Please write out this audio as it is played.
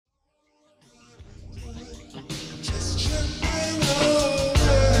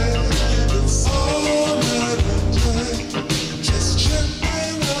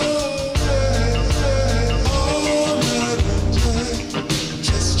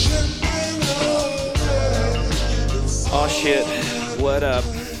shit. What up?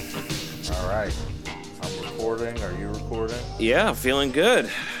 All right. I'm recording. Are you recording? Yeah, feeling good.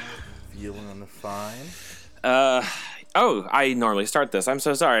 Feeling fine. I normally start this. I'm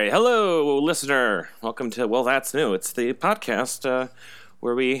so sorry. Hello, listener. Welcome to Well, That's New. It's the podcast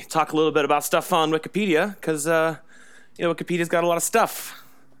where we talk a little bit about stuff on Wikipedia because, Wikipedia's got a lot of stuff.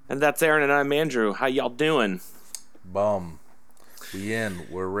 And that's Aaron and I'm Andrew. How y'all doing? Bum.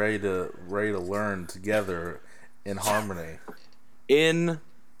 We're ready to learn together in harmony.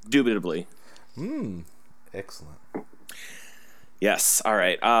 Indubitably. Excellent. Yes. All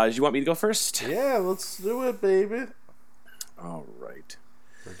right. Do you want me to go first? Yeah, let's do it, baby. All right.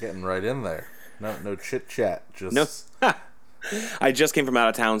 We're getting right in there. No chit chat. Just No. I just came from out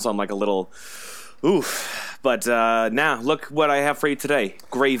of town, so I'm like a little oof. But now, look what I have for you today.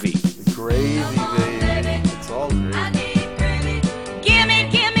 Gravy. Gravy, baby. It's all gravy. I need gravy. Give me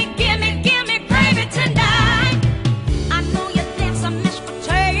gravy tonight. I know you think some mashed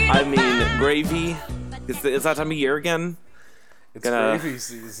potato. I mean, gravy. It's that time of year again. It's gravy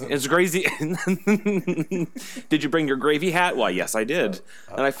season. It's crazy. Did you bring your gravy hat? Why, yes, I did.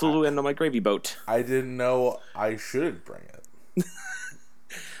 And I flew in on my gravy boat. I didn't know I should bring it.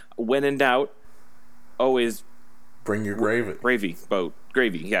 When in doubt, always Bring your gravy. gravy boat.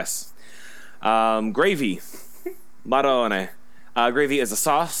 Gravy, yes. Gravy. Marrone. Gravy is a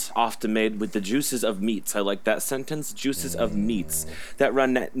sauce often made with the juices of meats. I like that sentence. Juices of meats that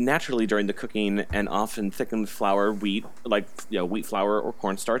run naturally during the cooking and often thicken with flour, wheat, wheat flour or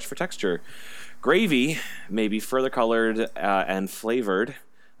cornstarch for texture. Gravy may be further colored and flavored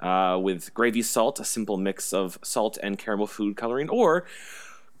with gravy salt, a simple mix of salt and caramel food coloring, or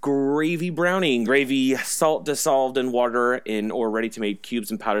gravy browning, gravy salt dissolved in water or ready-to-made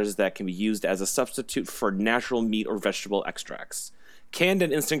cubes and powders that can be used as a substitute for natural meat or vegetable extracts. Canned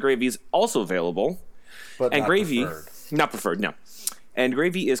and instant gravies also available. But And not gravy, preferred. not preferred, no. And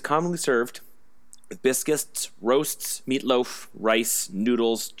gravy is commonly served with biscuits, roasts, meatloaf, rice,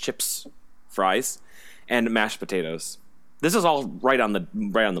 noodles, chips, fries, and mashed potatoes. This is all right on the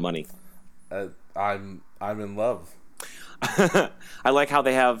money. I'm in love. I like how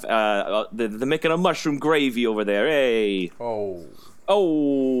they have they're making a mushroom gravy over there. Hey, Oh.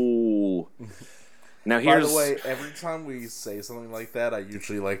 Now By here's the way, every time we say something like that, I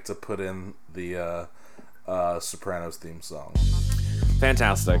usually like to put in the Sopranos theme song.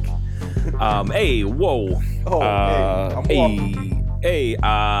 fantastic. Hey, whoa. Oh, I'm walking. Hey.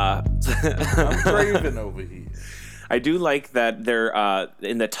 I'm craving over here. I do like that they're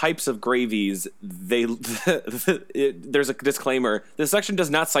in the types of gravies. There's a disclaimer. This section does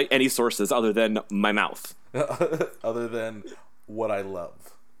not cite any sources other than my mouth. Other than what I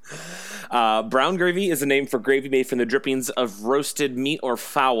love. Brown gravy is a name for gravy made from the drippings of roasted meat or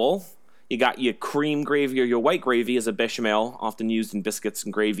fowl. You got your cream gravy or your white gravy is a bechamel, often used in biscuits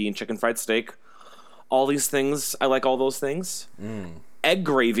and gravy and chicken fried steak. All these things, I like all those things. Egg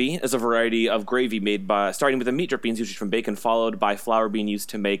gravy is a variety of gravy made by starting with the meat drippings, usually from bacon, followed by flour being used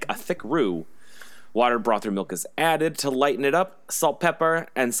to make a thick roux. Water, broth, or milk is added to lighten it up. Salt, pepper,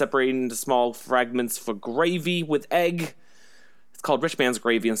 and separated into small fragments for gravy with egg. It's called rich man's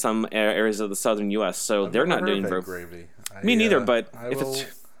gravy in some areas of the southern U.S., so they're not doing very very. gravy. Me neither, but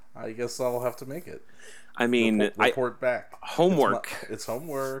I guess I'll have to make it. I mean, Report back. Homework. It's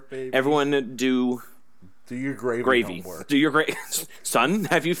homework, baby. Everyone do your gravy homework. Do your son,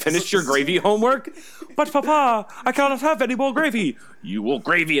 have you finished your gravy homework? But Papa, I cannot have any more gravy. You will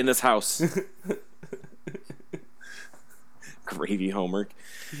gravy in this house. Gravy homework.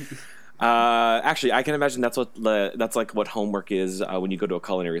 Actually, I can imagine that's like what homework is when you go to a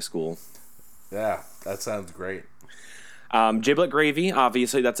culinary school. Yeah, that sounds great. Giblet gravy,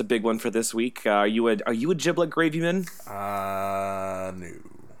 obviously that's a big one for this week. Are you a giblet gravy man? No.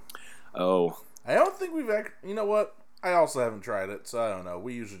 Oh. I don't think we've you know what? I also haven't tried it, so I don't know.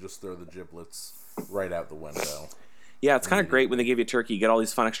 We usually just throw the giblets right out the window. Yeah, it's kind of great when they give you turkey. You get all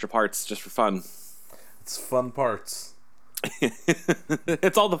these fun extra parts just for fun. It's fun parts.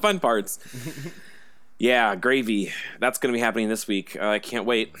 It's all the fun parts. Yeah, gravy. That's going to be happening this week. I can't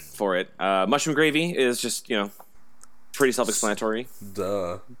wait for it. Mushroom gravy is just, pretty self-explanatory.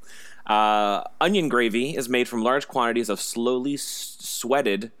 Duh. Onion gravy is made from large quantities of slowly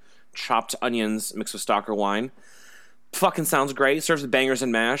sweated chopped onions mixed with stock or wine. Fucking sounds great. Serves with bangers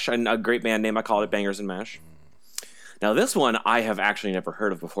and mash. And a great band name, I call it Bangers and Mash. Now this one I have actually never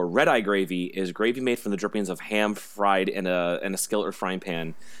heard of before. Red eye gravy is gravy made from the drippings of ham fried in a skillet or frying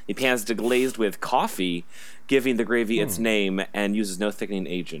pan. The pan is deglazed with coffee, giving the gravy its name, and uses no thickening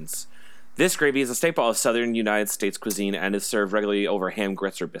agents. This gravy is a staple of southern United States cuisine and is served regularly over ham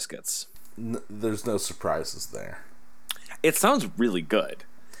grits or biscuits. There's no surprises there. It sounds really good,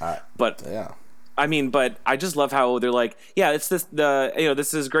 but Yeah. I mean, but I just love how they're like, yeah, it's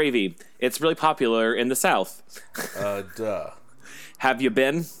this is gravy. It's really popular in the South. Duh. Have you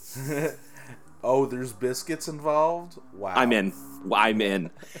been? Oh, there's biscuits involved? Wow. I'm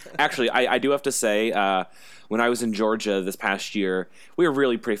in. Actually, I do have to say, when I was in Georgia this past year, we were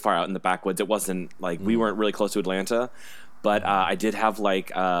really pretty far out in the backwoods. It wasn't like we weren't really close to Atlanta, but I did have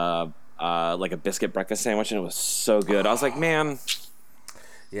like a biscuit breakfast sandwich, and it was so good. I was like, man.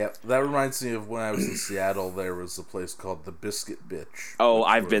 Yeah, that reminds me of when I was in Seattle. There was a place called the Biscuit Bitch. Oh,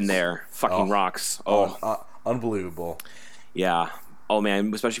 I've been there. Fucking rocks. Oh, unbelievable. yeah. Oh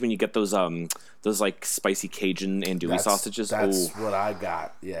man, especially when you get those like spicy Cajun andouille sausages. That's what I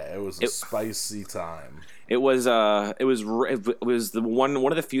got. Yeah, it was a spicy time. It was the one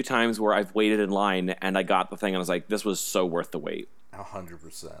of the few times where I've waited in line and I got the thing and I was like, this was so worth the wait.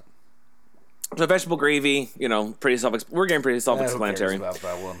 100%. So vegetable gravy, we're getting pretty self-explanatory. Who cares about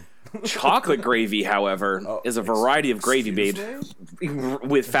that one? Chocolate gravy, however, is a variety of gravy made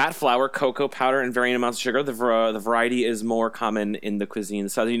with fat, flour, cocoa powder, and varying amounts of sugar. The variety is more common in the cuisine of the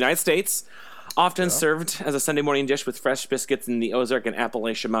southern United States, often served as a Sunday morning dish with fresh biscuits in the Ozark and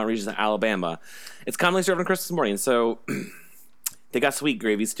Appalachian Mountain regions of Alabama. It's commonly served on Christmas morning, so they got sweet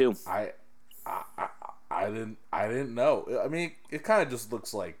gravies too. I didn't know. I mean, it kind of just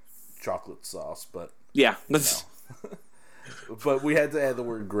looks like chocolate sauce, but yeah, but we had to add the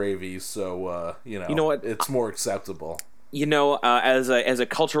word gravy, so you know what, it's more acceptable. As a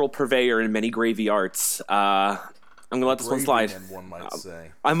cultural purveyor in many gravy arts, I'm gonna let this one slide. One might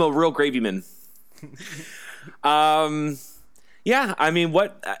say I'm a real gravy man. Yeah, I mean,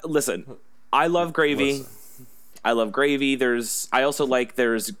 listen, I love gravy. I love gravy. There's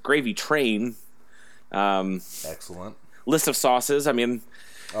Gravy Train. Excellent. List of sauces. I mean,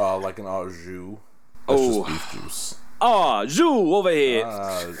 like an au jus. That's just beef juice. Oh, jus over here.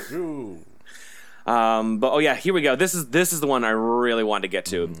 Jus. But yeah, here we go. This is the one I really wanted to get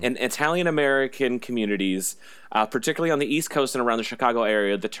to. In Italian American communities, particularly on the East Coast and around the Chicago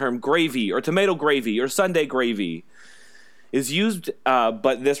area, the term gravy or tomato gravy or Sunday gravy is used,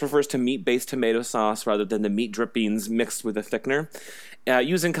 but this refers to meat-based tomato sauce rather than the meat drippings mixed with a thickener.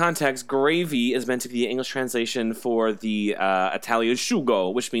 Used in context, gravy is meant to be the English translation for the Italian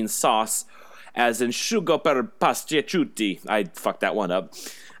sugo, which means sauce, as in sugo per pastiaciuti. I fucked that one up.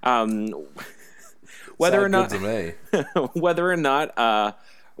 Whether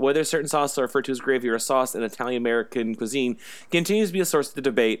certain sauces are referred to as gravy or sauce in Italian American cuisine continues to be a source of the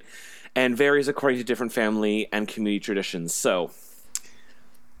debate and varies according to different family and community traditions. So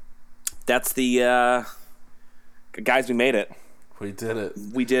that's the guys. We made it. We did it.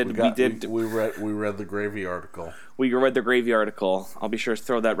 We did. We read the gravy article. We read the gravy article. I'll be sure to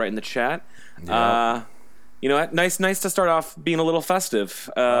throw that right in the chat. Yeah. You know what? Nice to start off being a little festive.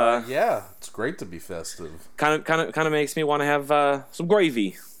 Yeah, it's great to be festive. Kind of makes me want to have some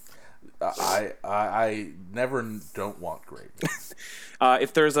gravy. I never don't want gravy.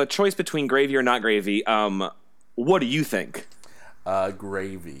 If there's a choice between gravy or not gravy, what do you think?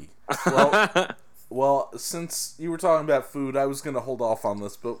 Gravy. Well, since you were talking about food, I was going to hold off on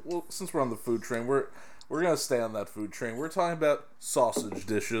this, but since we're on the food train, we're going to stay on that food train. We're talking about sausage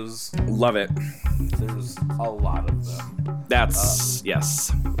dishes. Love it. There's a lot of them. That's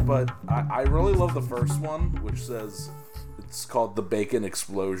yes. But I really love the first one, which says it's called the Bacon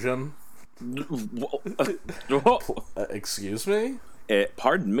Explosion. Excuse me?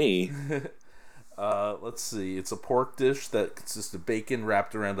 Pardon me. Let's see. It's a pork dish that consists of bacon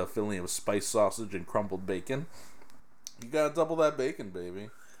wrapped around a filling of spiced sausage and crumbled bacon. You gotta double that bacon, baby.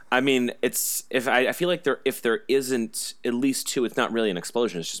 I mean, I feel like if there isn't at least two, it's not really an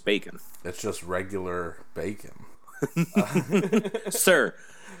explosion. It's just bacon. It's just regular bacon. Sir,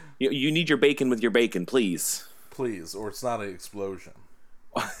 you need your bacon with your bacon, please. Please, or it's not an explosion.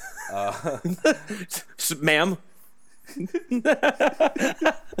 Ma'am?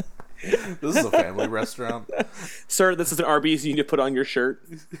 This is a family restaurant. Sir, this is an Arby's. You need to put on your shirt.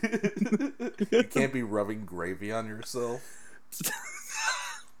 You can't be rubbing gravy on yourself.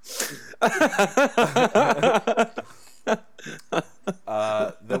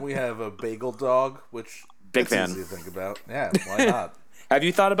 Then we have a bagel dog, which big fan. Easy to think about. Yeah, why not? Have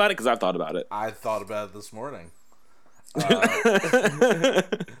you thought about it? Because I've thought about it. I thought about it this morning.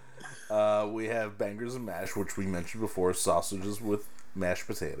 We have bangers and mash, which we mentioned before. Sausages with mashed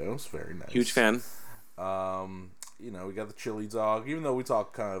potatoes, very nice. Huge fan. We got the chili dog. Even though we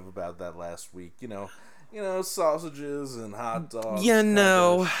talked kind of about that last week, sausages and hot dogs.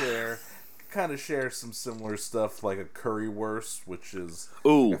 Kind of share some similar stuff, like a currywurst, which is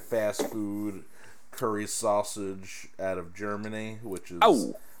a fast food curry sausage out of Germany, which is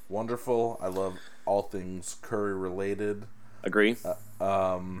Oh. wonderful. I love all things curry related. Agree.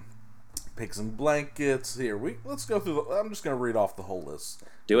 Pigs and blankets. Here, let's go through. I'm just gonna read off the whole list.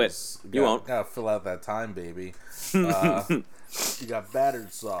 Do it. You won't. Gotta fill out that time, baby. We got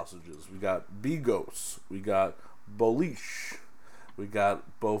battered sausages. We got bigos. We got boliche. We got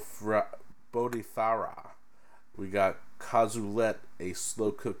botifara. We got cassoulet, a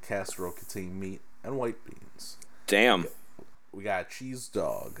slow-cooked casserole containing meat and white beans. Damn. We got a cheese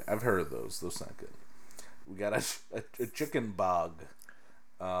dog. I've heard of those. Those sound good. We got a chicken bog.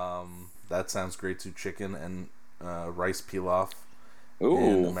 That sounds great too. Chicken and rice pilaf in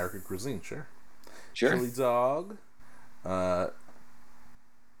Ooh. American cuisine. Sure. Sure. Chili dog.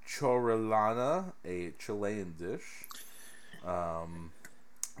 Chorrillana, a Chilean dish.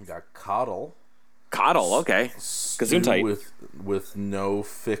 We got coddle. Coddle. Okay. Stew Gesundheit. with no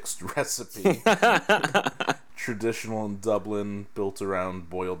fixed recipe. Traditional in Dublin, built around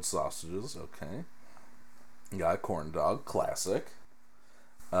boiled sausages. Okay. We got corn dog, classic.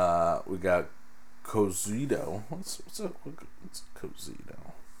 We got cozido. What's cozido?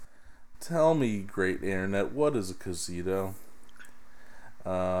 Tell me, great internet, what is a cozido?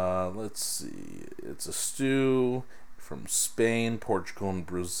 Let's see. It's a stew from Spain, Portugal, and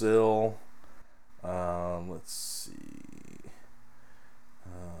Brazil. Let's see.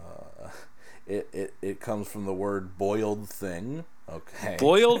 It comes from the word boiled thing. Okay.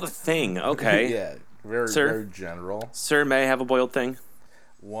 Boiled thing. Okay. Yeah, very Sir? very general. Sir, may I have a boiled thing?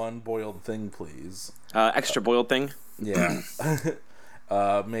 One boiled thing, please. Extra boiled thing. Yeah.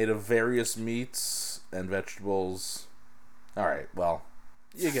 Made of various meats and vegetables. All right. Well,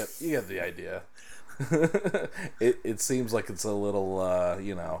 you get the idea. It seems like it's a little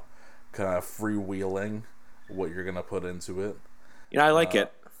kind of freewheeling what you're gonna put into it. I like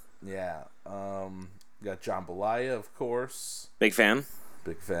it. Yeah. Got jambalaya, of course. Big fan.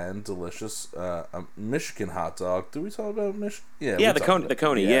 Big fan. Delicious. A Michigan hot dog. Did we talk about Michigan? Yeah, we the talked coney. about- The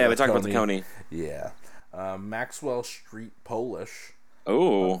coney. Yeah, we talked about the coney. Yeah. Maxwell Street Polish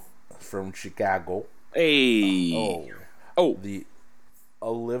Oh. from Chicago. Hey. Oh. The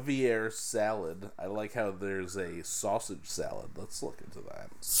Olivier salad. I like how there's a sausage salad. Let's look into that.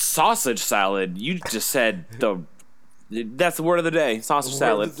 Sausage salad. You just said the. That's the word of the day. Sausage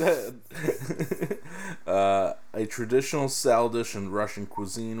salad. A traditional salad dish in Russian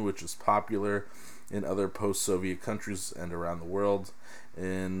cuisine, which is popular in other post-Soviet countries and around the world.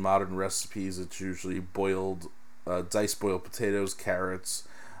 In modern recipes, it's usually diced boiled potatoes, carrots,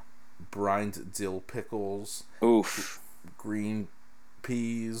 brined dill pickles, Oof. green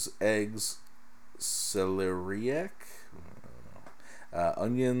peas, eggs, celeriac,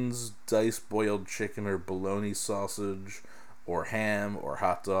 onions, diced boiled chicken or bologna sausage, or ham or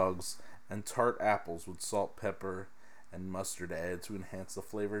hot dogs, and tart apples with salt, pepper, and mustard added to enhance the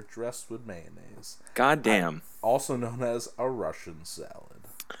flavor, dressed with mayonnaise. God damn. Also known as a Russian salad.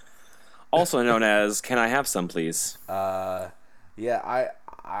 Also known as, can I have some, please? Yeah, I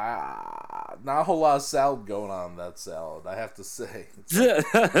not a whole lot of salad going on in that salad, I have to say.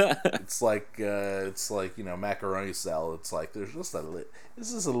 It's like macaroni salad. It's like there's just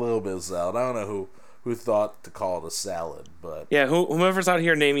this is a little bit of salad. I don't know who thought to call it a salad, but Yeah, whomever's out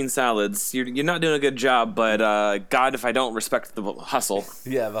here naming salads, you're not doing a good job, but God, if I don't respect the hustle.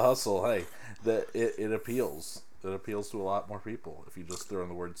 yeah, the hustle. Hey, it appeals. It appeals to a lot more people if you just throw in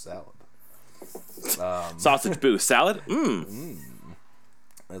the word salad. Sausage boost salad?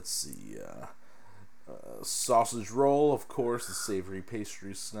 Let's see. Sausage roll, of course, a savory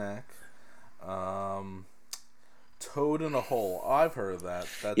pastry snack. Toad in a hole. I've heard of that.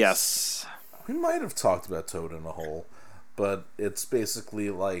 Yes. We might have talked about toad in a hole, but it's basically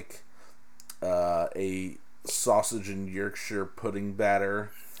like a sausage and Yorkshire pudding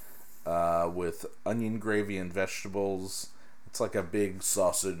batter with onion gravy and vegetables. It's like a big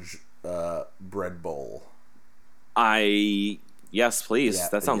sausage bread bowl. Yes, please. Yeah,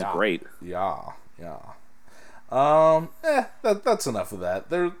 That sounds yeah. great. Yeah. That's enough of that.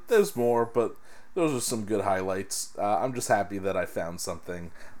 There's more, but those are some good highlights. I'm just happy that I found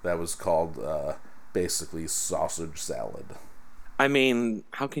something that was called basically sausage salad. I mean,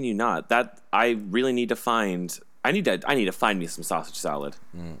 how can you not? That I really need to find. I need to find me some sausage salad.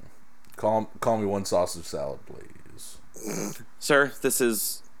 Call me one sausage salad, please. Sir, this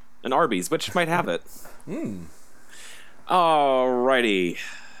is an Arby's, which might have it. Alrighty.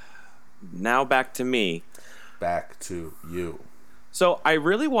 Now back to me. Back to you. So I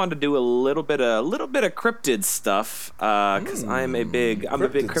really wanted to do a little bit of cryptid stuff because I'm a big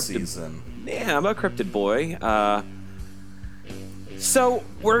Cryptid cryptid season. Yeah, I'm a cryptid boy. So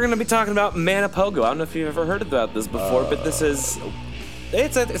we're going to be talking about Manipogo. I don't know if you've ever heard about this before, but this is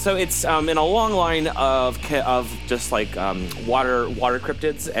it's in a long line of just like water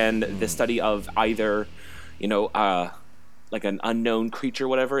cryptids and the study of either, like an unknown creature,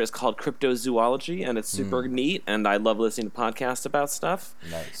 whatever, is called cryptozoology, and it's super neat. And I love listening to podcasts about stuff.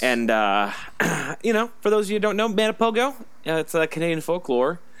 Nice. And for those of you who don't know, Manipogo, it's Canadian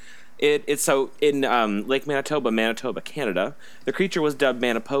folklore. It's so in Lake Manitoba, Canada. The creature was dubbed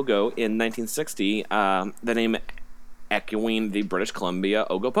Manipogo in 1960. The name echoing the British Columbia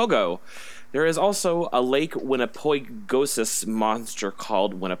Ogopogo. There is also a Lake Winnipegosis monster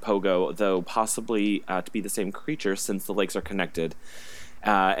called Winnipogo, though possibly to be the same creature since the lakes are connected.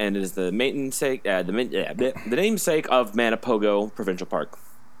 And it is the namesake of Manipogo Provincial Park.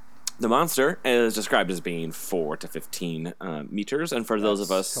 The monster is described as being 4 to 15 meters, and for those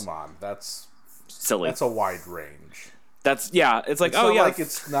of us, come on, that's silly. That's a wide range. It's like it's not like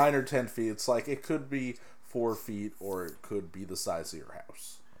it's 9 or 10 feet. It's like it could be 4 feet, or it could be the size of your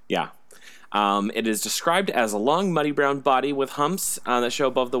house. Yeah. It is described as a long, muddy brown body with humps that show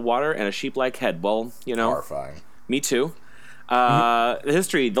above the water and a sheep-like head. Well, horrifying. Me too. The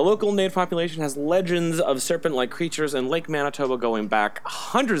history. The local native population has legends of serpent-like creatures in Lake Manitoba going back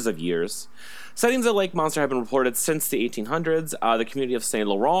hundreds of years. Sightings of lake monster have been reported since the 1800s. The community of Saint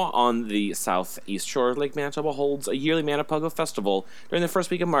Laurent on the southeast shore of Lake Manitoba holds a yearly Manipogo festival during the first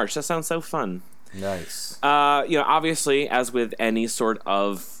week of March. That sounds so fun. Nice. Obviously, as with any sort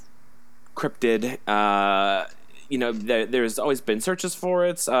of cryptid, there's always been searches for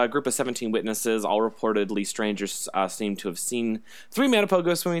it. A group of 17 witnesses, all reportedly strangers, seem to have seen 3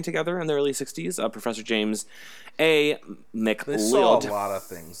 Manipogos swimming together in the early 60s. Professor James A. McLeod. They saw a lot of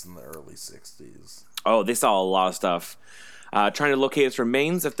things in the early 60s. Oh, they saw a lot of stuff. Trying to locate its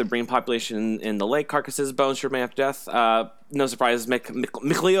remains if the breeding population in the lake, carcasses, bones remain after death. No surprise,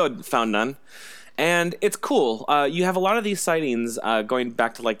 McLeod found none. And it's cool. You have a lot of these sightings going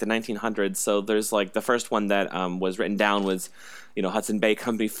back to like the 1900s. So there's like the first one that was written down was, Hudson Bay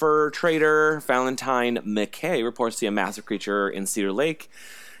Company fur trader Valentine McKay reports to see a massive creature in Cedar Lake.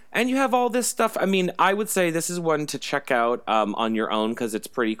 And you have all this stuff. I mean, I would say this is one to check out on your own because it's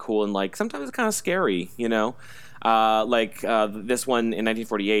pretty cool and like sometimes it's kind of scary, this one in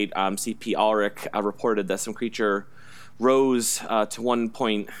 1948, C.P. Ulrich reported that some creature rose to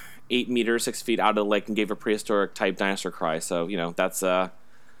 1.8 meters, 6 feet out of the lake and gave a prehistoric type dinosaur cry. So, that's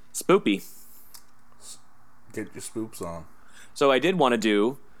spoopy. Get your spoops on. So I did want to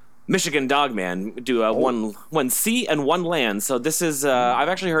do Michigan Dogman, do one sea and one land. So this is I've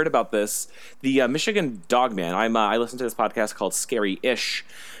actually heard about this. The Michigan Dogman. I listen to this podcast called Scary-ish,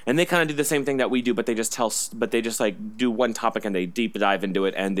 and they kind of do the same thing that we do, but they just like do one topic and they deep dive into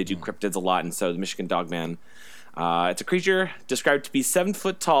it, and they do cryptids a lot. And so the Michigan Dogman. It's a creature described to be 7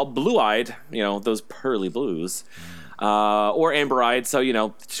 foot tall, blue-eyed, those pearly blues, or amber-eyed, so,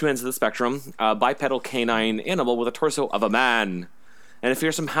 two ends of the spectrum, bipedal canine animal with a torso of a man, and a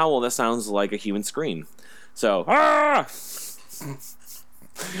fearsome howl that sounds like a human scream. So, ah!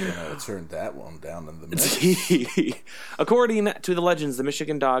 Turned that one down in the mix. According to the legends, the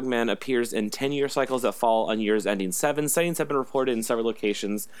Michigan Dogman appears in 10-year cycles that fall on years ending 7. Sightings have been reported in several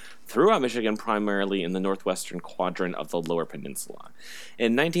locations throughout Michigan, primarily in the northwestern quadrant of the Lower Peninsula.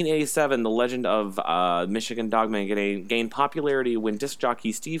 In 1987, the legend of Michigan Dogman gained popularity when disc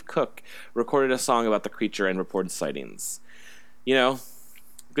jockey Steve Cook recorded a song about the creature and reported sightings.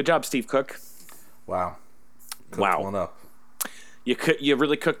 Good job, Steve Cook. Wow. Cooked one up. You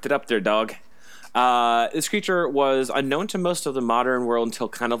really cooked it up there, dog. This creature was unknown to most of the modern world until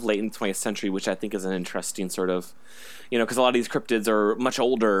kind of late in the 20th century, which I think is an interesting sort of, because a lot of these cryptids are much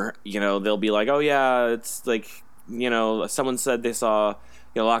older. They'll be like, oh yeah, it's like, someone said they saw,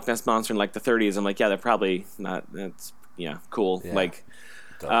 Loch Ness Monster in like the 30s. I'm like, yeah, they're probably not. That's cool. Yeah. Like,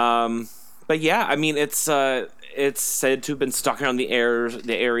 but yeah, I mean, it's said to have been stalking around the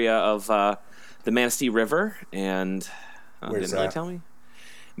area of the Manistee River and. Where's didn't that? Really tell me.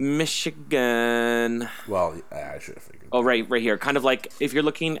 Michigan. Well, I should have figured. Oh, right here. Kind of like if you're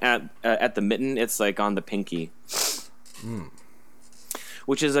looking at the mitten, it's like on the pinky.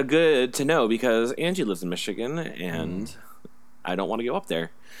 Which is a good to know because Angie lives in Michigan, and I don't want to go up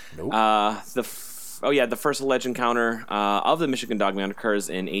there. Nope. The first alleged encounter of the Michigan Dogman occurs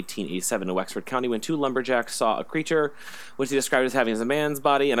in 1887 in Wexford County when 2 lumberjacks saw a creature, which they described as having a man's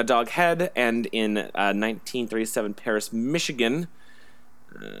body and a dog head. And in 1937, Paris, Michigan,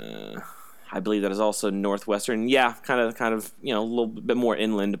 I believe that is also northwestern. Yeah, kind of, a little bit more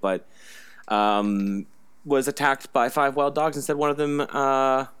inland, but was attacked by 5 wild dogs and said one of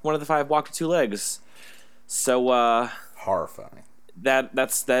the 5 walked with 2 legs. So horrifying.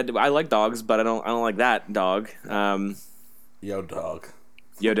 that's that. I like dogs, but I don't like that dog. Yo, dog.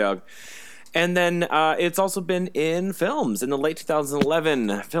 Yo, dog. And then it's also been in films. In the late 2011,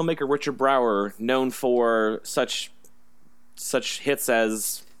 filmmaker Richard Brower, known for such hits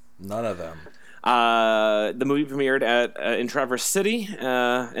as None of them. the movie premiered in Traverse City,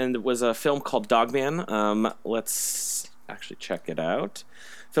 and it was a film called Dogman. Let's actually check it out.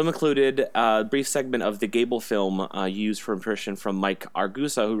 Film included a brief segment of the Gable film used for impression from Mike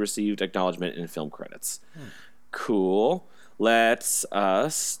Argusa, who received acknowledgement in film credits. Cool. Let's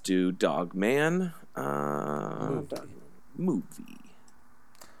us do Dogman. Movie.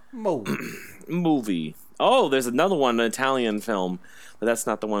 Movie. Oh, there's another one, an Italian film, but that's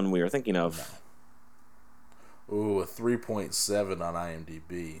not the one we were thinking of. Ooh, a 3.7 on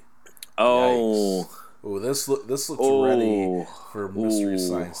IMDb. Oh. Yikes. Ooh, this looks ready for Mystery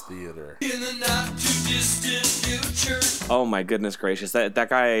Science Theater. In the not too distant future. Oh my goodness gracious! That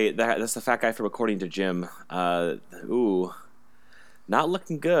guy, that's the fat guy from According to Jim. Ooh, not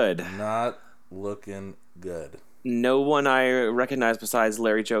looking good. Not looking good. No one I recognize besides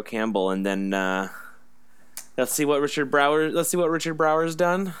Larry Joe Campbell. And then let's see what Richard Brower's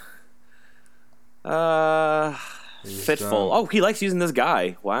done. Fitful. done- Oh, he likes using this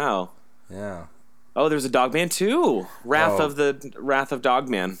guy. Wow. Yeah. Oh, there's a Dogman too. Wrath of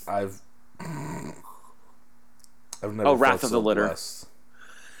Dogman. I've never Oh, felt Wrath of so the Litter. blessed.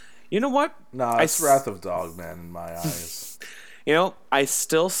 You know what? Nah, it's Wrath of Dogman in my eyes. You know, I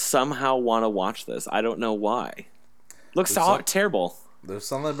still somehow want to watch this. I don't know why. Looks some- terrible. There's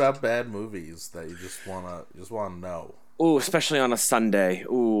something about bad movies that you just wanna know. Ooh, especially on a Sunday.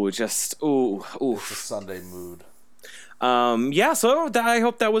 Ooh, just ooh. The Sunday mood. Yeah. So I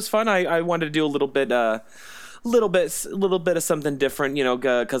hope that was fun. I wanted to do a little bit of something different, you know,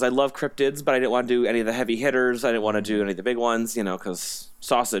 because I love cryptids, but I didn't want to do any of the heavy hitters. I didn't want to do any of the big ones, you know, because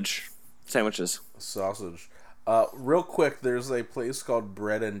sausage sandwiches. Sausage. Real quick, there's a place called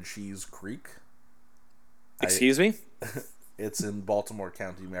Bread and Cheese Creek. Excuse me. It's in Baltimore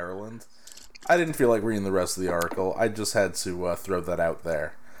County, Maryland. I didn't feel like reading the rest of the article. I just had to throw that out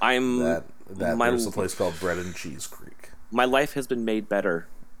there. That there's a place called Bread and Cheese Creek. My life has been made better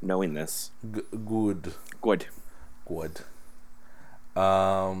knowing this. Good.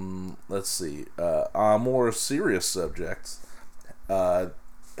 Let's see. On a more serious subject, have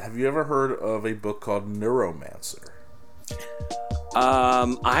you ever heard of a book called Neuromancer?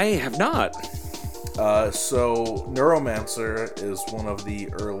 I have not. So Neuromancer is one of the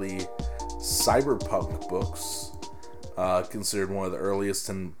early cyberpunk books, considered one of the earliest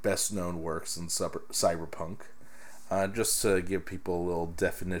and best known works in cyberpunk. Just to give people a little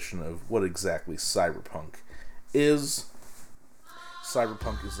definition of what exactly cyberpunk is.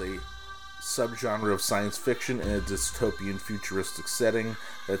 Cyberpunk is a subgenre of science fiction in a dystopian futuristic setting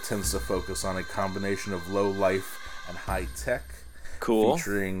that tends to focus on a combination of low life and high tech. Cool.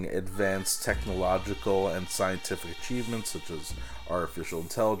 Featuring advanced technological and scientific achievements such as artificial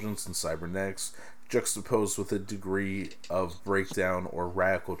intelligence and cybernetics, juxtaposed with a degree of breakdown or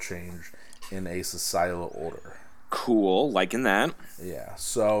radical change in a societal order. Cool, liking that. Yeah,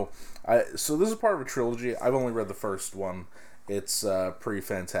 so this is part of a trilogy. I've only read the first one. It's pretty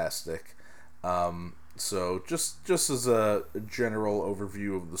fantastic. So just as a general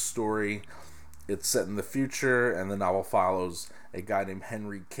overview of the story, it's set in the future, and the novel follows a guy named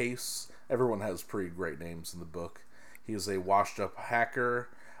Henry Case. Everyone has pretty great names in the book. He is a washed-up hacker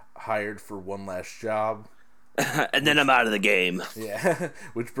hired for one last job. And then I'm out of the game. Yeah,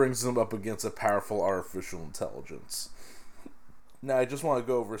 which brings him up against a powerful artificial intelligence. Now, I just want to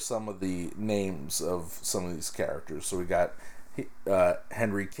go over some of the names of some of these characters. So we got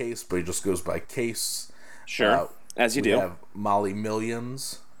Henry Case, but he just goes by Case. Sure, as you do. We have Molly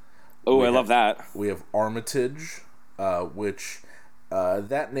Millions. Oh, I love that. We have Armitage, which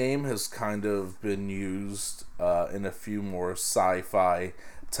that name has kind of been used in a few more sci-fi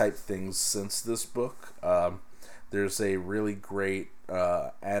type things since this book. There's a really great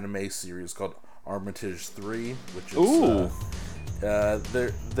anime series called Armitage 3, which is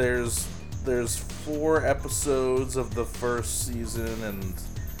there's 4 episodes of the first season, and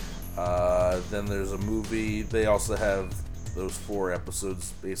then there's a movie. They also have those 4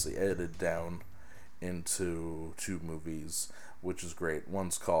 episodes basically edited down into 2 movies, which is great.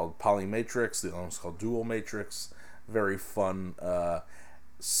 One's called Polymatrix, the other one's called Dual Matrix. Very fun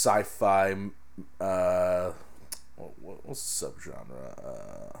sci-fi. What's the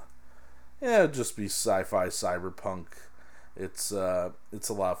subgenre? Yeah, it'd just be sci-fi cyberpunk. It's a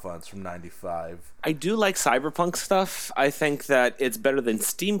lot of fun. It's from '95. I do like cyberpunk stuff. I think that it's better than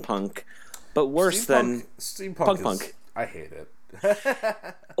steampunk, but worse than steampunk. punk. I hate it.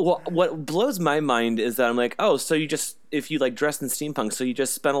 Well, what blows my mind is that I'm like, oh, so you just, if you like dress in steampunk, so you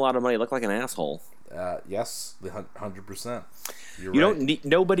just spent a lot of money, look like an asshole. Yes, 100%. You're You right. don't need,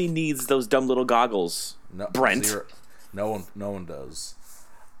 nobody needs those dumb little goggles. No, Brent. zero. No one does.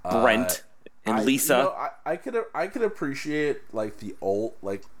 Brent and Lisa. I could appreciate like the old,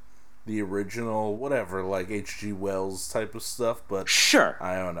 like the original, whatever, like H.G. Wells type of stuff, but Sure.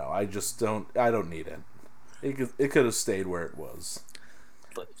 I don't know. I don't need it. It could have stayed where it was.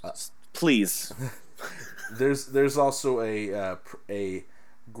 Please. There's also a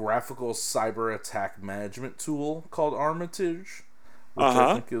graphical cyber attack management tool called Armitage, which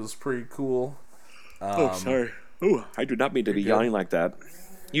I think is pretty cool. Oh, sorry. Oh, I do not mean to be yawning like that.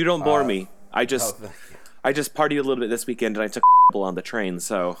 You don't bore me. I just partied a little bit this weekend and I took on the train,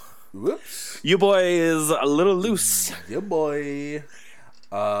 so Whoops. you boy is a little loose. Yeah, boy.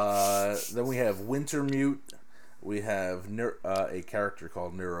 Then we have Wintermute. We have a character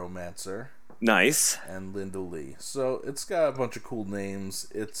called Neuromancer Nice. and Linda Lee. So it's got a bunch of cool names.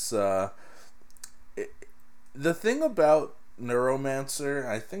 It's the thing about Neuromancer.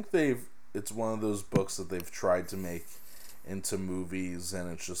 I think it's one of those books that they've tried to make into movies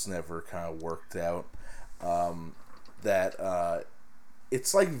and it's just never kind of worked out.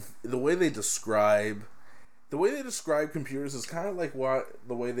 It's like the way they describe computers is kind of like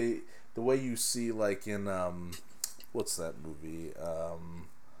the way you see like in what's that movie?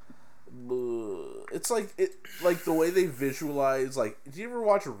 It's like the way they visualize. Like, do you ever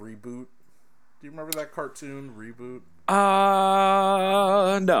watch a Reboot? Do you remember that cartoon Reboot?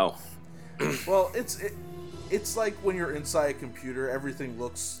 No. Well, it's like when you're inside a computer, everything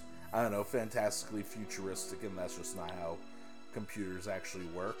looks, I don't know, fantastically futuristic, and that's just not how computers actually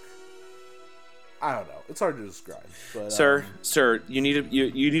work. I don't know. It's hard to describe. But, Sir, you need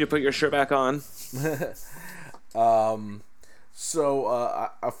to put your shirt back on. So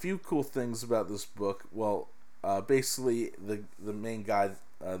a few cool things about this book. Well, basically the main guy,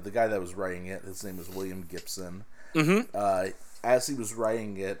 the guy that was writing it, his name is William Gibson. Mm-hmm. As he was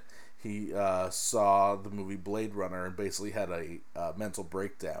writing it, he saw the movie Blade Runner and basically had a mental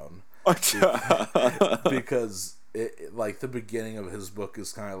breakdown because like the beginning of his book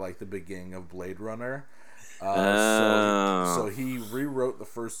is kind of like the beginning of Blade Runner. So he rewrote the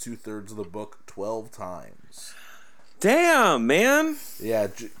first 2/3 of the book 12 times. Damn, man. Yeah,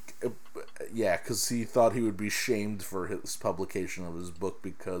 because he thought he would be shamed for his publication of his book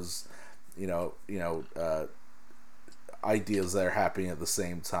because, ideas that are happening at the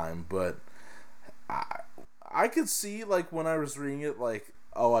same time. But I could see, like, when I was reading it, like,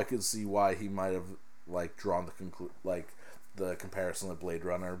 I could see why he might have, like, drawn the comparison with Blade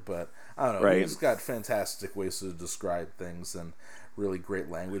Runner. But I don't know. Right. He's got fantastic ways to describe things and really great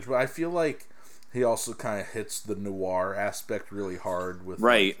language. But I feel like he also kind of hits the noir aspect really hard with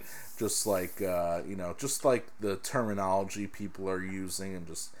right. Just like the terminology people are using and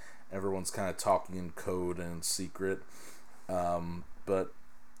just everyone's kind of talking in code and in secret. But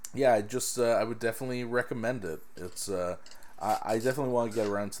yeah, I would definitely recommend it. It's I definitely want to get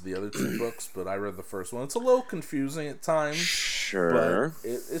around to the other two books, but I read the first one. It's a little confusing at times. Sure. But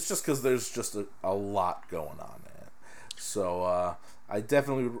it's just because there's just a lot going on in it. So I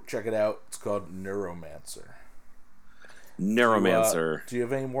definitely would check it out. It's called Neuromancer. Neuromancer. Do you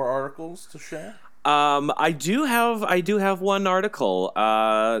have any more articles to share? I do have one article.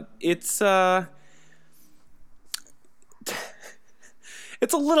 It's a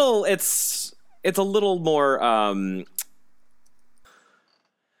little more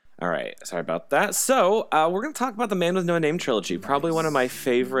all right, sorry about that. So, we're going to talk about the Man with No Name trilogy. Probably one of my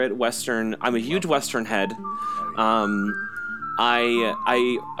favorite Western. I'm a huge Western head. I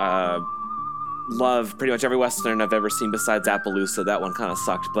love pretty much every Western I've ever seen besides Appaloosa. That one kind of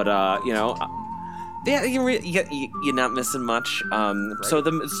sucked, but yeah, you're not missing much. So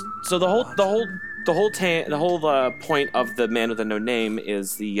the whole point of the Man with a No Name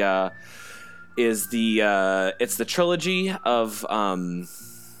is it's the trilogy of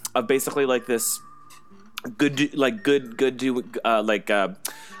basically like this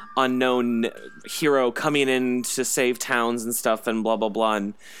unknown hero coming in to save towns and stuff and blah blah blah,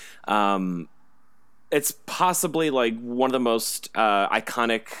 and it's possibly like one of the most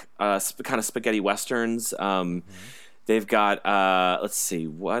iconic kind of spaghetti westerns. They've got let's see,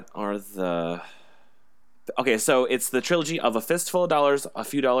 what are the okay, so it's the trilogy of A Fistful of Dollars, A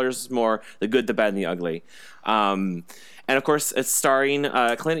Few Dollars More, The Good, the Bad, and the Ugly. And of course, it's starring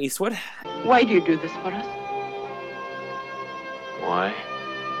Clint Eastwood. Why do you do this for us? Why?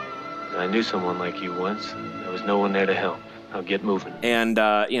 I knew someone like you once. There was no one there to help. I'll get moving. And,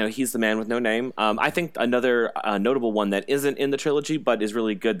 he's the man with no name. I think another notable one that isn't in the trilogy but is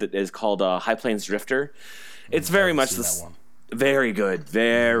really good that is called High Plains Drifter. It's very much seen this. that one. Very good,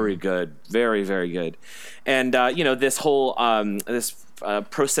 very good, very, very good. And, this whole, this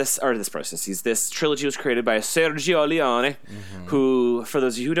trilogy was created by Sergio Leone, who, for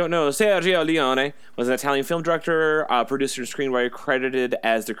those of you who don't know, Sergio Leone was an Italian film director, producer, and screenwriter credited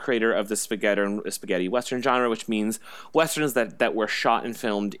as the creator of the spaghetti Western genre, which means Westerns that were shot and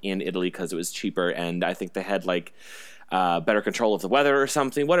filmed in Italy because it was cheaper, and I think they had, better control of the weather or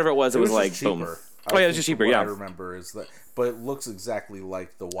something. Whatever it was, it was like, boom. Oh, yeah, it was just cheaper, yeah. What I remember is that, but it looks exactly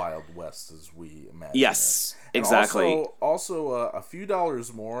like the Wild West as we imagine. Yes, it. exactly. Also, a few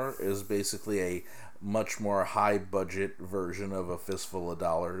dollars more is basically a much more high budget version of A Fistful of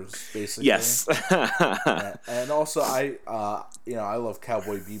Dollars, basically. Yes. and also, I love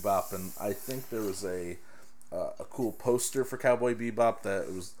Cowboy Bebop, and I think there was a cool poster for Cowboy Bebop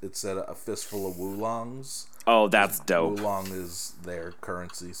it said A Fistful of Woolongs. Oh, that's dope. Woolong is their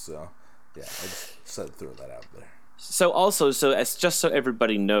currency, so yeah, I just said throw that out there. So it's just so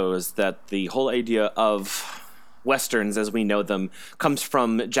everybody knows that the whole idea of Westerns as we know them comes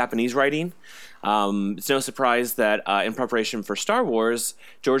from Japanese writing. It's no surprise that in preparation for Star Wars,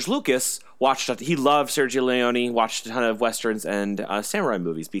 George Lucas he loved Sergio Leone, watched a ton of Westerns and samurai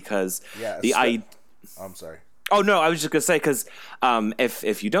movies because I'm sorry. Oh, no, I was just going to say, because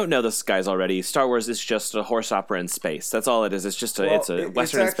if you don't know this, guys, already, Star Wars is just a horse opera in space. That's all it is. It's just it's a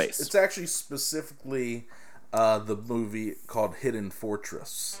Western in space. It's actually specifically the movie called Hidden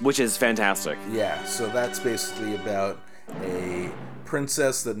Fortress. Which is fantastic. Yeah, so that's basically about a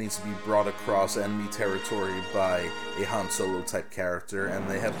princess that needs to be brought across enemy territory by a Han Solo type character, and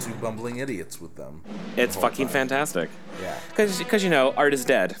they have two bumbling idiots with them. It's fucking fantastic. Yeah. Because, art is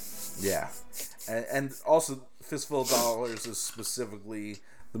dead. Yeah. And also, Fistful of Dollars is specifically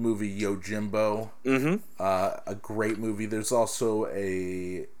the movie Yojimbo. Mm-hmm. A great movie. There's also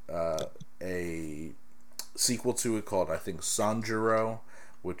a sequel to it called, I think, Sanjuro,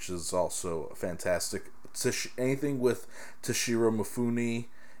 which is also fantastic. Anything with Toshiro Mifune,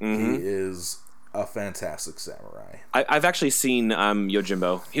 he is a fantastic samurai. I've actually seen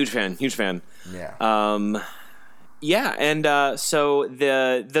Yojimbo. Huge fan. Yeah. Yeah, and so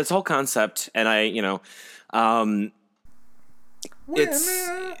this whole concept, and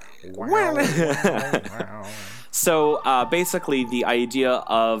so basically the idea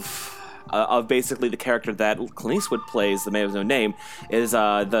of basically the character that Clint Eastwood plays, the man with no name, is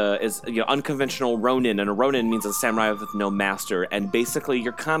unconventional Ronin, and a Ronin means a samurai with no master, and basically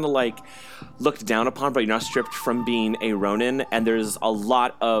you're kind of looked down upon, but you're not stripped from being a Ronin, and there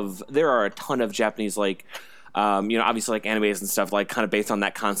are a ton of Japanese obviously animes and stuff kind of based on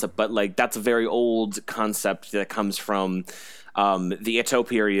that concept, but that's a very old concept that comes from the Eto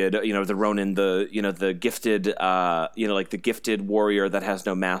period, the Ronin, the gifted, the gifted warrior that has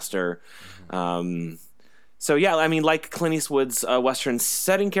no master. So yeah, I mean, like Clint Eastwood's Western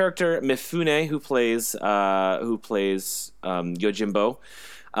setting character Mifune, who plays Yojimbo.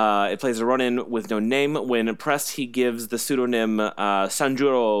 It plays a Ronin with no name. When pressed, he gives the pseudonym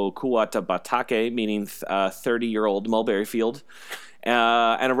Sanjuro Kuwata Batake, meaning 30-year-old mulberry field,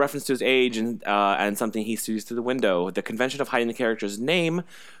 and a reference to his age and something he sees through the window. The convention of hiding the character's name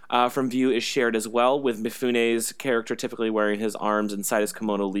from view is shared as well, with Mifune's character typically wearing his arms inside his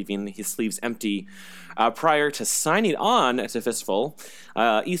kimono, leaving his sleeves empty. Prior to signing on to Fistful,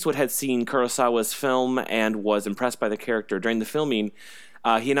 Eastwood had seen Kurosawa's film and was impressed by the character. During the filming,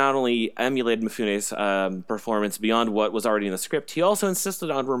 he not only emulated Mifune's performance beyond what was already in the script, he also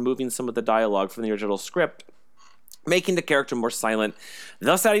insisted on removing some of the dialogue from the original script, making the character more silent,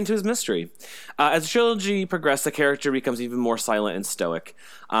 thus adding to his mystery. As the trilogy progressed, the character becomes even more silent and stoic.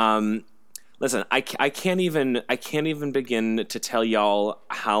 Listen, I can't even begin to tell y'all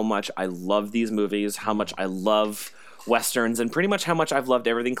how much I love these movies, how much I love Westerns, and pretty much how much I've loved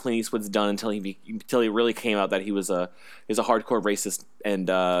everything Clint Eastwood's done until he really came out that he was a hardcore racist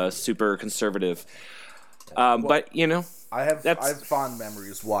and super conservative. But I have fond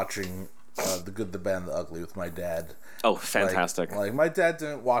memories watching The Good, the Bad, and the Ugly with my dad. Oh, fantastic! Like my dad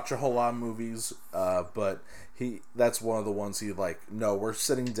didn't watch a whole lot of movies, but that's one of the ones no, we're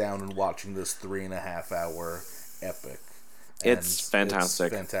sitting down and watching this 3.5 hour epic. And it's fantastic.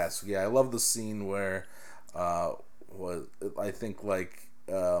 It's fantastic. Yeah, I love the scene where I think the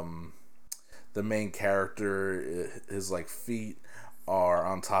main character, his feet are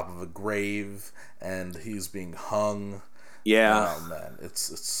on top of a grave and he's being hung. Yeah. Oh man,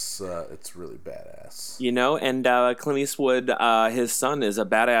 it's really badass. And Clint Eastwood, his son is a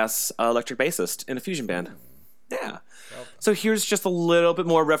badass electric bassist in a fusion band. Yeah. So here's just a little bit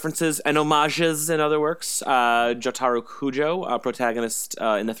more references and homages in other works. Jotaro Kujo, protagonist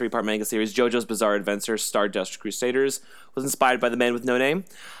in the 3-part manga series JoJo's Bizarre Adventure Stardust Crusaders, was inspired by The Man with No Name.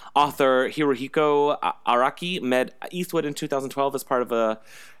 Author Hirohiko Araki met Eastwood in 2012 as part of a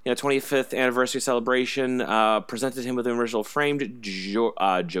 25th anniversary celebration. Presented him with an original framed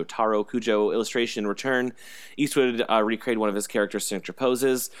Jotaro Kujo illustration. In return, Eastwood recreated one of his character's signature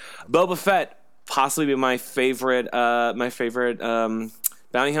poses. Boba Fett, possibly be my favorite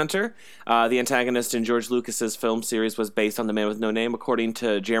bounty hunter. The antagonist in George Lucas's film series was based on The Man with No Name, according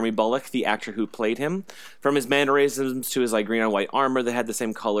to Jeremy Bulloch, the actor who played him. From his mannerisms to his green on white armor that had the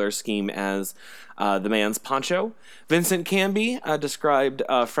same color scheme as the man's poncho. Vincent Canby described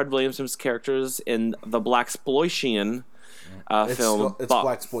Fred Williamson's characters in the Blaxploitation film. It's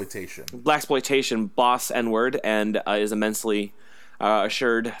Blaxploitation. Blaxploitation, Boss N-word, and is immensely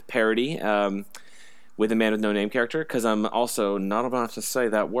assured parody with a Man with No Name character, because I'm also not about to say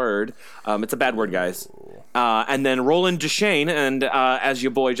that word. It's a bad word, guys. And then Roland Duchesne, and as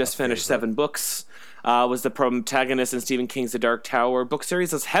your boy just finished 7 books, was the protagonist in Stephen King's The Dark Tower book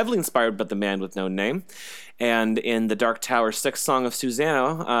series that's heavily inspired by The Man with No Name. And in The Dark Tower 6 Song of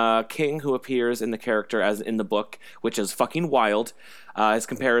Susanna, King, who appears in the character as in the book, which is fucking wild, his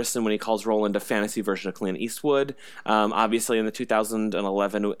comparison when he calls Roland a fantasy version of Clint Eastwood. Obviously, in the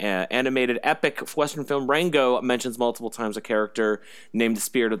 2011 animated epic Western film Rango, mentions multiple times a character named the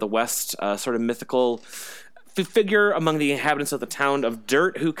Spirit of the West, sort of mythical figure among the inhabitants of the town of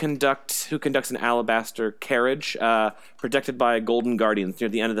Dirt who conducts an alabaster carriage protected by golden guardians. Near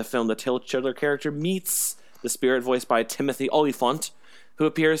the end of the film, the titular character meets the spirit voiced by Timothy Olyphant, who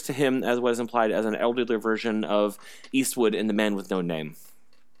appears to him as what is implied as an elderly version of Eastwood in The Man with No Name.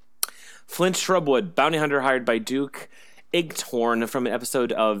 Flint Shrubwood, bounty hunter hired by Duke Igtorn from an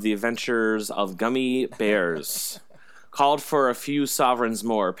episode of The Adventures of Gummy Bears. Called for a few sovereigns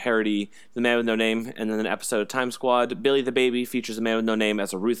more, parody The Man with No Name, and then an episode of Time Squad. Billy the Baby features The Man with No Name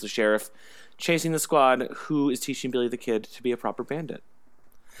as a ruthless sheriff, chasing the squad who is teaching Billy the Kid to be a proper bandit.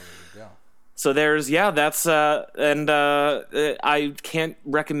 So there's, I can't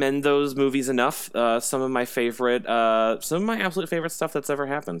recommend those movies enough. Some of my absolute favorite stuff that's ever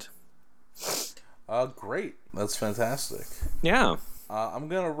happened. Great. That's fantastic. Yeah. I'm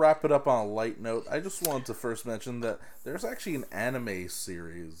going to wrap it up on a light note. I just wanted to first mention that there's actually an anime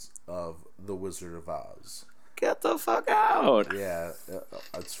series of The Wizard of Oz. Get the fuck out. Yeah,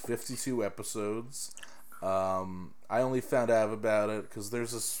 it's 52 episodes. I only found out about it because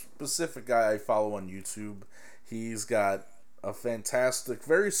there's a specific guy I follow on YouTube. He's got a fantastic,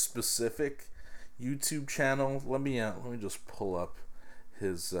 very specific YouTube channel. Let me just pull up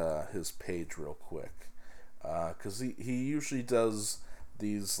his page real quick, because he usually does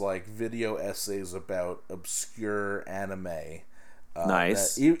these video essays about obscure anime.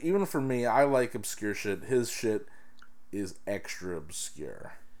 Nice. Even for me, I like obscure shit. His shit is extra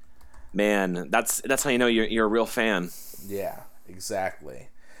obscure. Man, that's how you know you're a real fan. Yeah, exactly.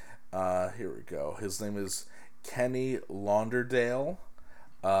 Here we go. His name is Kenny Launderdale.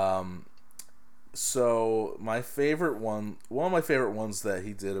 So one of my favorite ones that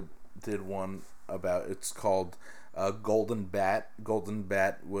he did one about. It's called Golden Bat. Golden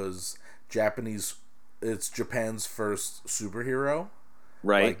Bat was Japanese. It's Japan's first superhero,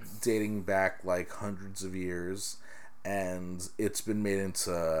 right? Dating back hundreds of years, and it's been made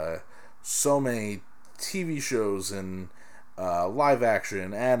into so many TV shows and live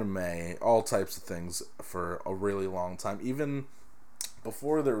action, anime, all types of things for a really long time. Even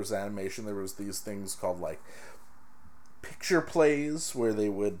before there was animation, there was these things called picture plays, where they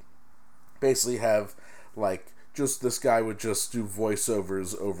would basically have just this guy would just do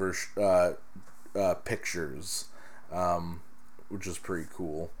voiceovers over pictures, which is pretty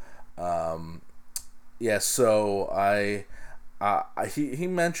cool. So he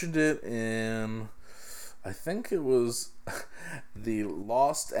mentioned it in, I think it was the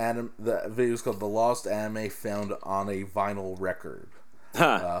video is called The Lost Anime Found on a Vinyl Record.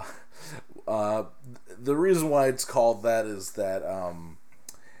 Huh. The reason why it's called that is that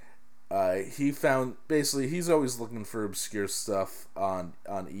he found, basically he's always looking for obscure stuff on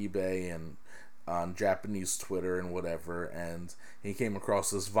eBay and on Japanese Twitter and whatever, and he came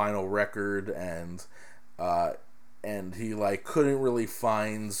across this vinyl record, and he couldn't really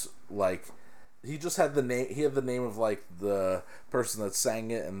find he just had the name. He had the name of the person that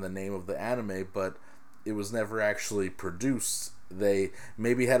sang it and the name of the anime, but it was never actually produced. They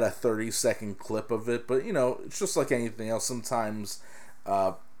maybe had a 30-second clip of it, but it's just like anything else. Sometimes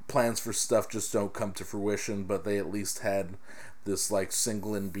plans for stuff just don't come to fruition, but they at least had this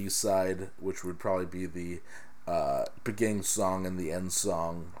single and B-side, which would probably be the beginning song and the end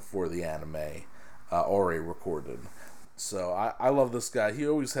song for the anime already recorded. So I love this guy. He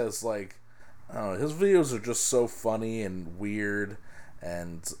always has like, I don't know, his videos are just so funny and weird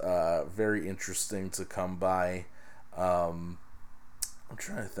and very interesting to come by. I'm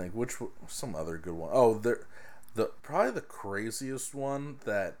trying to think some other good one. Oh, probably the craziest one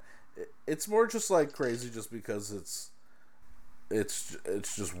that it's more just like crazy just because it's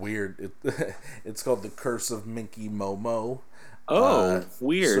just weird. It's called The Curse of Minky Momo. Oh,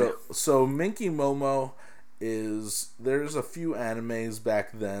 weird. So Minky Momo there's a few animes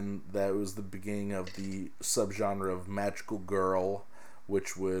back then that was the beginning of the subgenre of magical girl,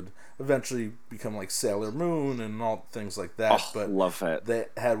 which would eventually become like Sailor Moon and all things like that. Oh, but love it. They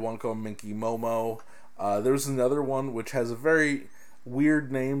had one called Minky Momo. There's another one which has a very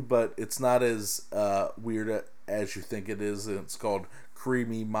weird name, but it's not as weird as you think it is. And it's called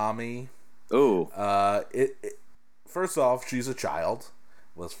Creamy Mommy. Ooh. First off, she's a child.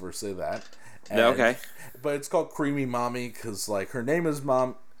 Let's first say that. Okay. But it's called Creamy Mommy because like her name is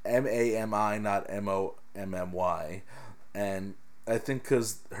Mom, Mami, not Mommy, and I think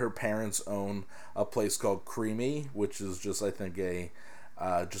because her parents own a place called Creamy, which is just I think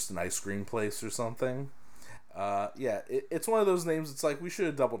just an ice cream place or something. It's one of those names. It's like we should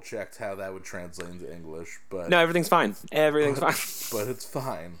have double checked how that would translate into English, but No, everything's fine. Everything's fine. But it's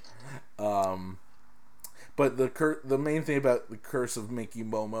fine. But the main thing about the Curse of Minky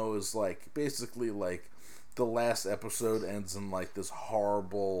Momo is like basically like the last episode ends in like this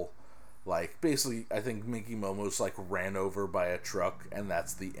horrible, like basically I think Minky Momo's like ran over by a truck and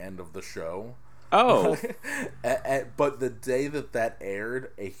that's the end of the show. Oh. But the day that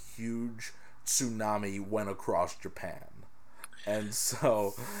aired, a huge tsunami went across Japan. And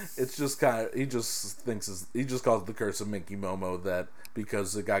so it's just kind of he just calls it the Curse of Minky Momo that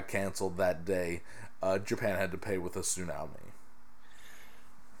because it got canceled that day, Japan had to pay with a tsunami.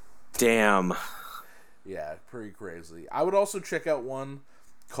 Damn. Yeah, pretty crazy. I would also check out one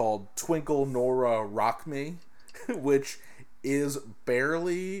called Twinkle Nora Rock Me, which is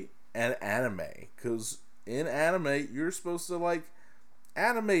barely an anime. Because in anime, you're supposed to like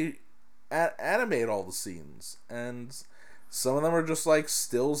animate all the scenes, and some of them are just like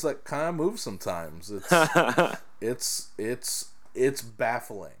stills that kind of move sometimes. It's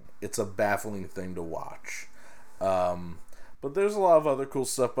baffling. It's a baffling thing to watch. But there's a lot of other cool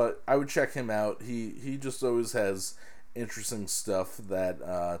stuff, but I would check him out. He just always has interesting stuff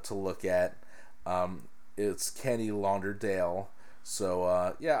that to look at. It's Kenny Launderdale. So,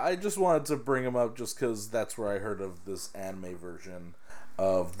 I just wanted to bring him up just because that's where I heard of this anime version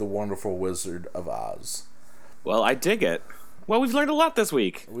of The Wonderful Wizard of Oz. Well, I dig it. Well, we've learned a lot this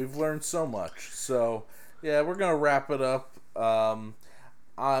week. We've learned so much. So, yeah, we're going to wrap it up. I'm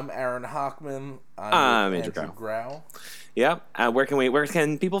Aaron Hockman. I'm Andrew Grau. Yeah. Where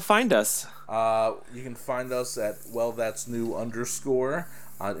can people find us? You can find us at That's New _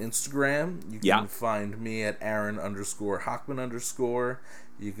 on Instagram. You can find me at Aaron _Hockman_.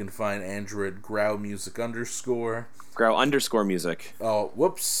 You can find Andrew at Grau Music _ Grau _music. Oh,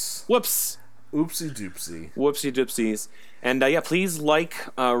 whoops. Oopsie doopsie. Whoopsie doopsies. And please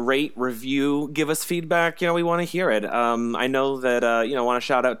rate, review, give us feedback. We want to hear it. I know that I want to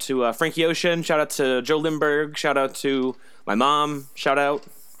shout out to Frankie Ocean, shout out to Joe Lindbergh, shout out to my mom, shout outs.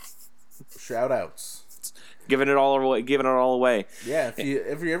 Giving it all away. Yeah,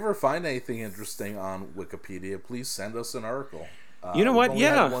 if you ever find anything interesting on Wikipedia, please send us an article. You know what? We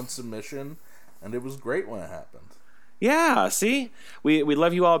only had one submission, and it was great when it happened. Yeah, see, we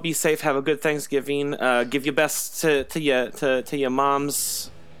love you all. Be safe. Have a good Thanksgiving. Give your best to your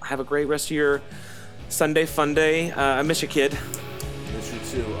moms. Have a great rest of your Sunday fun day. I miss you, kid. Miss you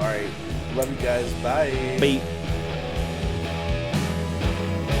too. All right, love you guys. Bye. Bye.